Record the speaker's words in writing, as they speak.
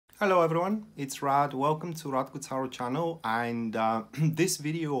Hello everyone, it's Rad. Welcome to Radko Tarot channel, and this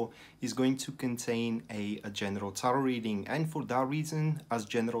video is going to contain a general tarot reading, and for that reason, as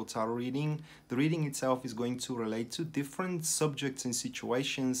general tarot reading, the reading itself is going to relate to different subjects and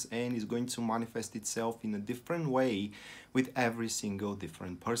situations and is going to manifest itself in a different way with every single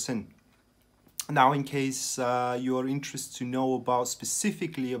different person. Now, in case you are interested to know about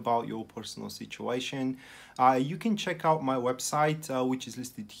specifically about your personal situation, you can check out my website, which is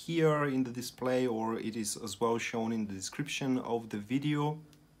listed here in the display, or it is as well shown in the description of the video.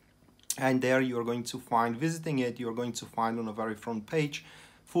 And there you are going to find, visiting it, you are going to find on the very front page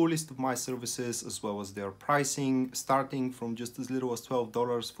full list of my services as well as their pricing, starting from just as little as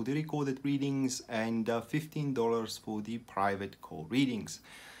 $12 for the recorded readings and $15 for the private call readings.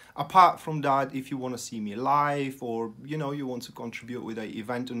 Apart from that, if you want to see me live, or you want to contribute with an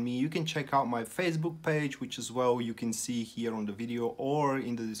event on me, you can check out my Facebook page, which as well you can see here on the video or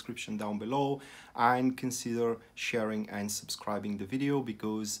in the description down below, and consider sharing and subscribing the video,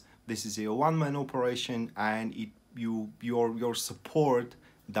 because this is a one-man operation and your support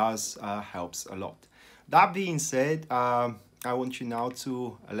does helps a lot. That being said, I want you now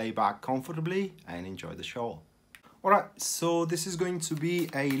to lay back comfortably and enjoy the show. Alright, so this is going to be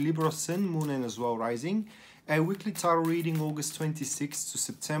a Libra Sun, Moon and as well Rising, a weekly tarot reading August 26th to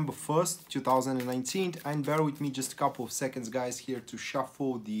September 1st, 2019, and bear with me just a couple of seconds, guys, here to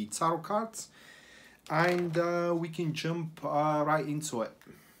shuffle the tarot cards, and we can jump right into it.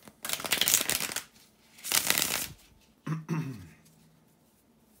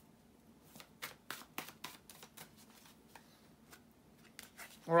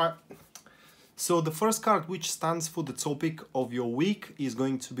 Alright. So the first card, which stands for the topic of your week, is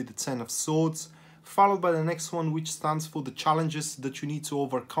going to be the Ten of Swords, followed by the next one, which stands for the challenges that you need to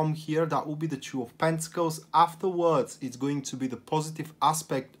overcome here. That will be the Two of Pentacles. Afterwards, it's going to be the positive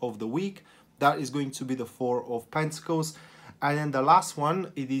aspect of the week. That is going to be the Four of Pentacles. And then the last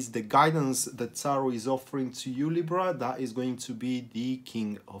one, it is the guidance that Tarot is offering to you, Libra. That is going to be the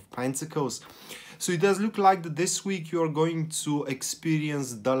King of Pentacles. So it does look like that this week you are going to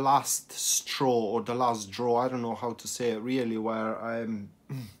experience the last straw, or the last draw. I don't know how to say it really, where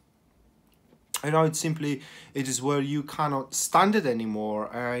it is where you cannot stand it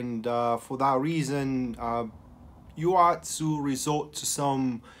anymore. And for that reason, you are to resort to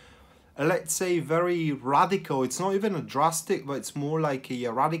some, let's say, very radical, it's not even a drastic, but it's more like a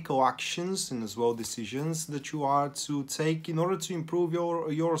radical actions and as well decisions that you are to take in order to improve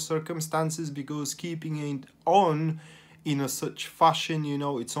your circumstances, because keeping it on in a such fashion,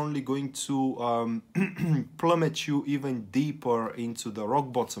 it's only going to plummet you even deeper into the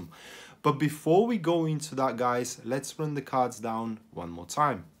rock bottom. But before we go into that, guys, let's run the cards down one more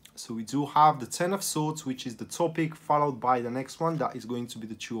time. So we do have the Ten of Swords, which is the topic, followed by the next one, that is going to be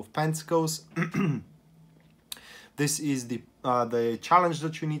the Two of Pentacles. This is the challenge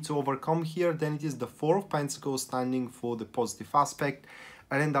that you need to overcome here. Then it is the Four of Pentacles, standing for the positive aspect.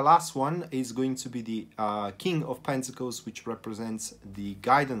 And then the last one is going to be the King of Pentacles, which represents the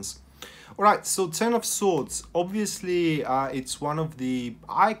guidance. Alright, so Ten of Swords, obviously it's one of the,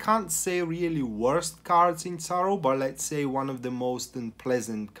 I can't say really worst cards in Tarot, but let's say one of the most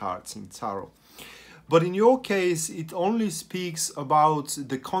unpleasant cards in Tarot. But in your case, it only speaks about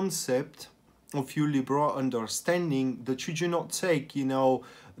the concept of you, Libra, understanding that you do not take,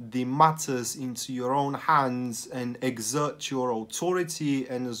 the matters into your own hands and exert your authority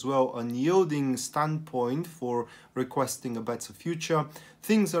and as well unyielding standpoint for requesting a better future.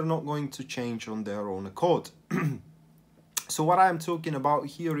 Things are not going to change on their own accord. So what I'm talking about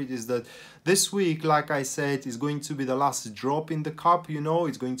here is that this week, like I said, is going to be the last drop in the cup,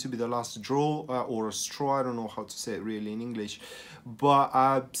 it's going to be the last draw or a straw. I don't know how to say it really in English.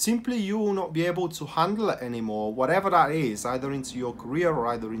 But simply you will not be able to handle it anymore, whatever that is, either into your career or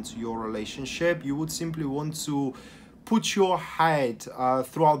either into your relationship. You would simply want to put your head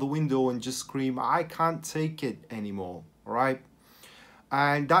throughout the window and just scream, I can't take it anymore, right?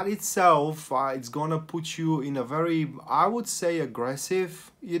 And that itself, it's gonna put you in a very, I would say,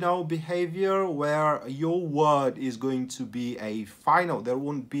 aggressive, behavior, where your word is going to be a final. There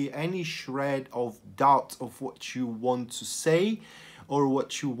won't be any shred of doubt of what you want to say or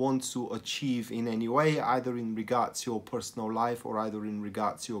what you want to achieve in any way, either in regards to your personal life or either in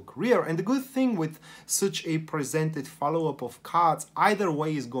regards to your career. And the good thing with such a presented follow-up of cards, either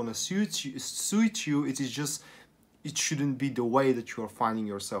way is gonna suit you. It is just, it shouldn't be the way that you are finding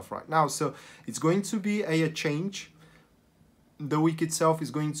yourself right now. So it's going to be a change. The week itself is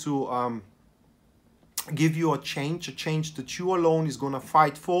going to give you a change that you alone is going to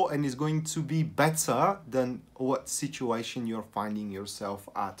fight for, and is going to be better than what situation you're finding yourself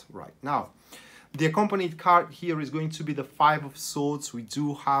at right now. The accompanied card here is going to be the Five of Swords. We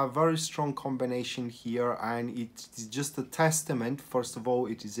do have very strong combination here, and it's just a testament. First of all,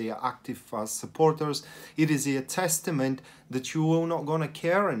 it is a active supporters. It is a testament that you are not gonna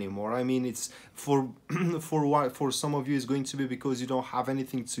care anymore. I mean, it's for for some of you is going to be because you don't have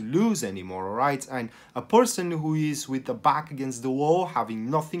anything to lose anymore, all right? And a person who is with the back against the wall, having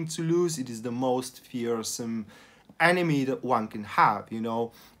nothing to lose, it is the most fearsome enemy that one can have, you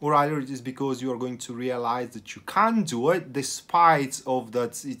know. Or either it is because you are going to realize that you can do it despite of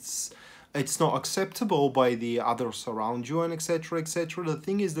that it's not acceptable by the others around you, and etc, etc. The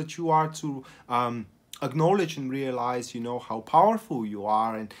thing is that you are to acknowledge and realize, you know, how powerful you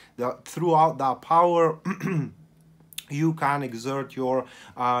are, and that throughout that power you can exert your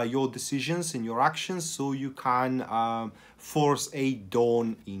decisions and your actions, so you can force a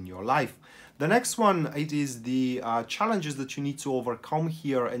dawn in your life. The next one, it is the challenges that you need to overcome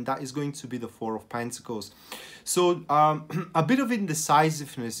here, and that is going to be the Four of Pentacles. So a bit of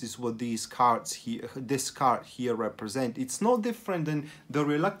indecisiveness is what these cards here, this card here represent. It's no different than the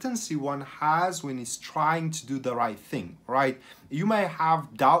reluctancy one has when he's trying to do the right thing, right? You may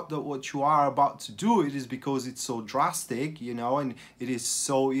have doubt that what you are about to do, it is because it's so drastic, you know, and it is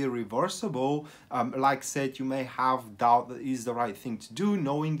so irreversible. Like I said, you may have doubt that it is the right thing to do,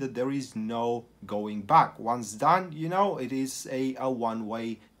 knowing that there is no going back. Once done, you know, it is a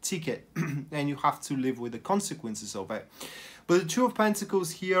one-way ticket and you have to live with the consequences of it. But the Two of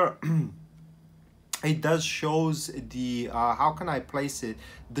Pentacles here, it does shows the how can I place it,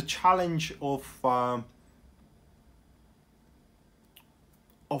 the challenge of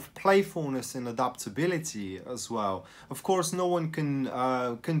playfulness and adaptability as well. Of course, no one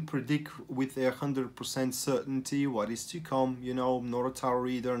can predict with 100% certainty what is to come, you know, nor a tarot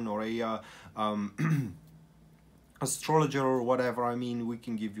reader, nor a astrologer or whatever. I mean, we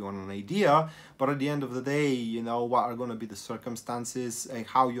can give you an idea, but at the end of the day, you know, what are going to be the circumstances and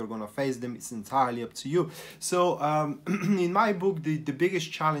how you're going to face them, it's entirely up to you. So in my book, the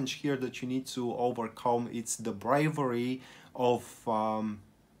biggest challenge here that you need to overcome, it's the bravery of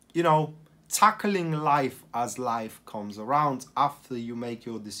you know, tackling life as life comes around after you make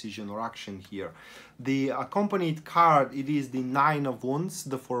your decision or action here. The accompanied card, it is the Nine of Wands,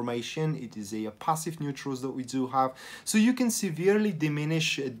 the formation. It is a passive neutrals that we do have. So you can severely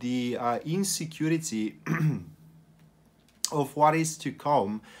diminish the insecurity of what is to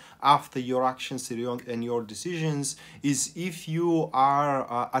come after your actions and your decisions, is if you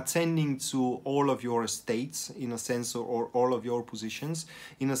are attending to all of your states in a sense, or all of your positions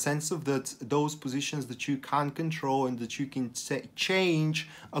in a sense of that those positions that you can control and that you can change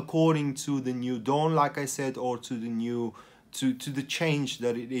according to the new dawn, like I said, or to the new to the change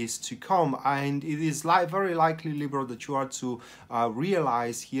that it is to come. And it is very likely, Libra, that you are to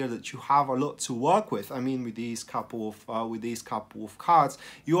realize here that you have a lot to work with. I mean, with these couple of cards,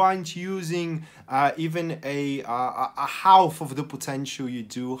 you aren't using even a half of the potential you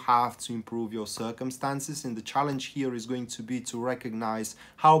do have to improve your circumstances. And the challenge here is going to be to recognize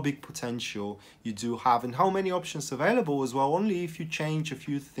how big potential you do have and how many options available as well, only if you change a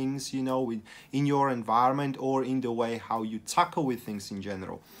few things, you know, in your environment or in the way how you tackle with things in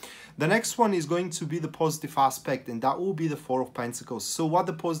general. The next one is going to be the positive aspect, and that will be the Four of Pentacles. So what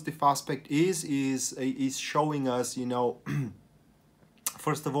the positive aspect is showing us, you know,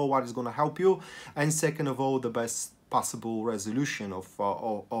 first of all, what is going to help you, and second of all, the best possible resolution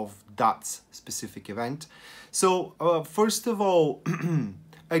of that specific event. So first of all,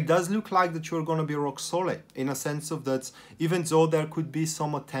 it does look like that you're going to be rock solid, in a sense of that even though there could be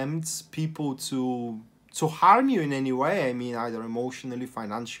some attempts, people to harm you in any way, I mean, either emotionally,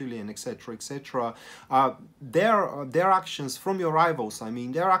 financially, and etc, etc, their actions from your rivals, I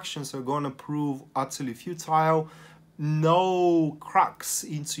mean, their actions are going to prove utterly futile. No cracks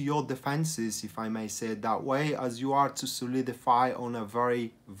into your defenses, if I may say it that way, as you are to solidify on a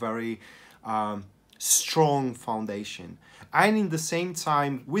very, very strong foundation. And in the same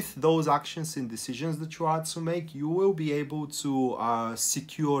time, with those actions and decisions that you are to make, you will be able to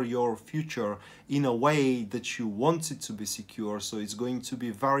secure your future in a way that you want it to be secure. So it's going to be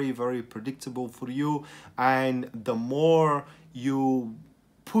very, very predictable for you. And the more you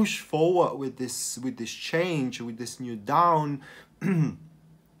push forward with this change, with this new dawn,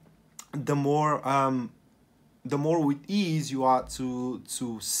 the more the more with ease you are to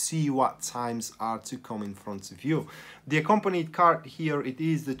see what times are to come in front of you. The accompanied card here, it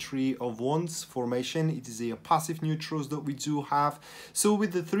is the Three of Wands formation. It is a passive neutrals that we do have. So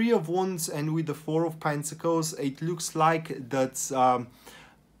with the Three of Wands and with the Four of Pentacles, it looks like that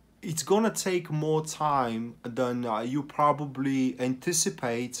it's gonna take more time than you probably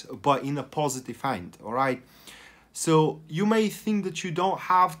anticipate, but in a positive end, all right? So you may think that you don't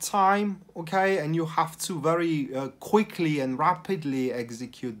have time, okay, and you have to very quickly and rapidly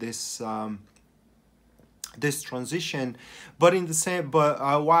execute this this transition, but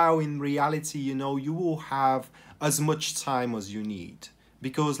while in reality, you know, you will have as much time as you need,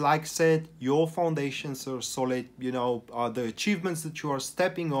 because like I said, your foundations are solid, you know, the achievements that you are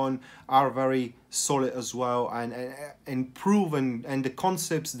stepping on are very solid as well, and proven, and the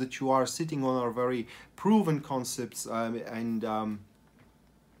concepts that you are sitting on are very proven concepts,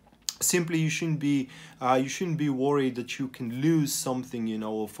 simply you shouldn't be worried that you can lose something, you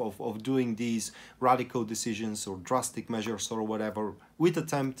know, of doing these radical decisions or drastic measures or whatever with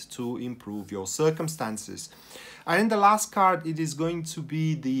attempt to improve your circumstances. And in the last card, it is going to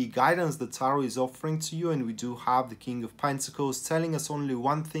be the guidance that Tarot is offering to you, and we do have the King of Pentacles telling us only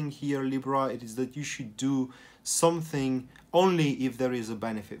one thing here, Libra. It is that you should do something only if there is a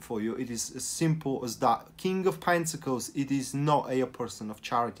benefit for you. It is as simple as that. King of Pentacles, it is not a person of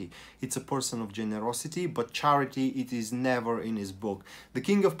charity. It's a person of generosity, but charity, it is never in his book. The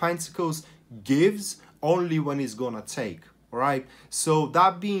King of Pentacles gives only when he's gonna take. All right, so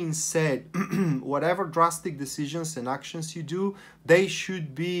that being said, whatever drastic decisions and actions you do, they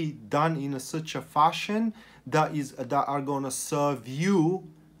should be done in such a fashion that are gonna serve you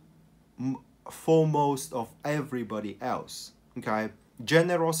foremost of everybody else. Okay,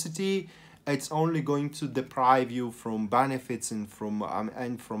 generosity, it's only going to deprive you from benefits and from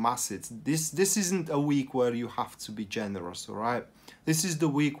assets. This isn't a week where you have to be generous. All right, this is the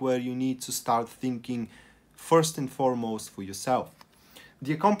week where you need to start thinking first and foremost for yourself.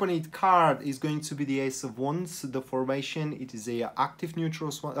 The accompanied card is going to be the Ace of Wands. The formation, it is a active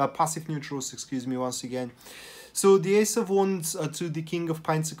neutrals, passive neutrals, excuse me, once again. So the Ace of Wands to the King of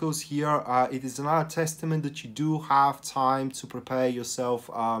Pentacles here, it is another testament that you do have time to prepare yourself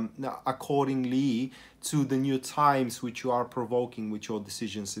accordingly to the new times which you are provoking with your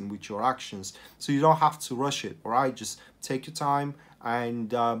decisions and with your actions. So you don't have to rush it, all right? Just take your time and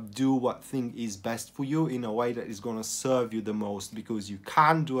do what thing is best for you in a way that is going to serve you the most, because you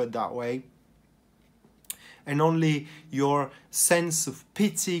can do it that way. And only your sense of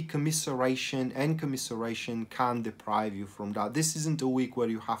pity, commiseration can deprive you from that. This isn't a week where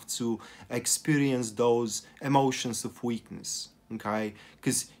you have to experience those emotions of weakness, okay?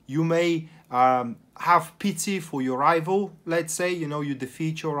 Because you may have pity for your rival. Let's say, you know, you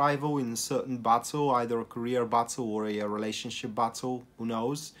defeat your rival in a certain battle, either a career battle or a relationship battle, who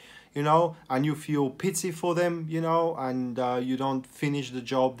knows, you know, and you feel pity for them, you know, and you don't finish the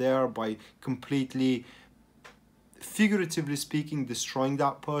job there by completely, figuratively speaking, destroying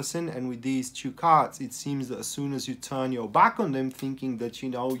that person. And with these two cards, it seems that as soon as you turn your back on them, thinking that, you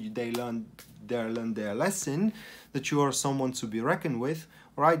know, they learned their lesson, that you are someone to be reckoned with,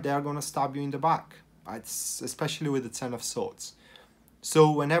 right, they're gonna stab you in the back. It's especially with the Ten of Swords.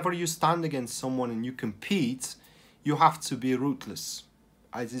 So whenever you stand against someone and you compete, you have to be ruthless.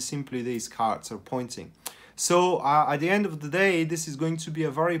 As simply these cards are pointing. So at the end of the day, this is going to be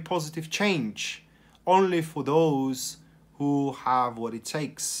a very positive change, only for those who have what it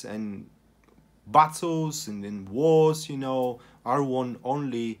takes. And battles and wars, you know, are won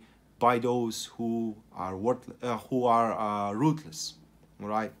only by those who are ruthless. All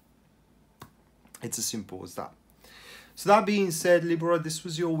right, it's as simple as that. So that being said, Libra, this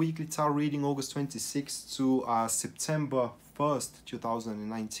was your weekly tarot reading, August 26th to September 1st,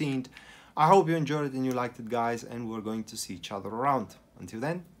 2019. I hope you enjoyed it and you liked it, guys, and we're going to see each other around. Until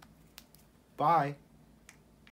then, bye.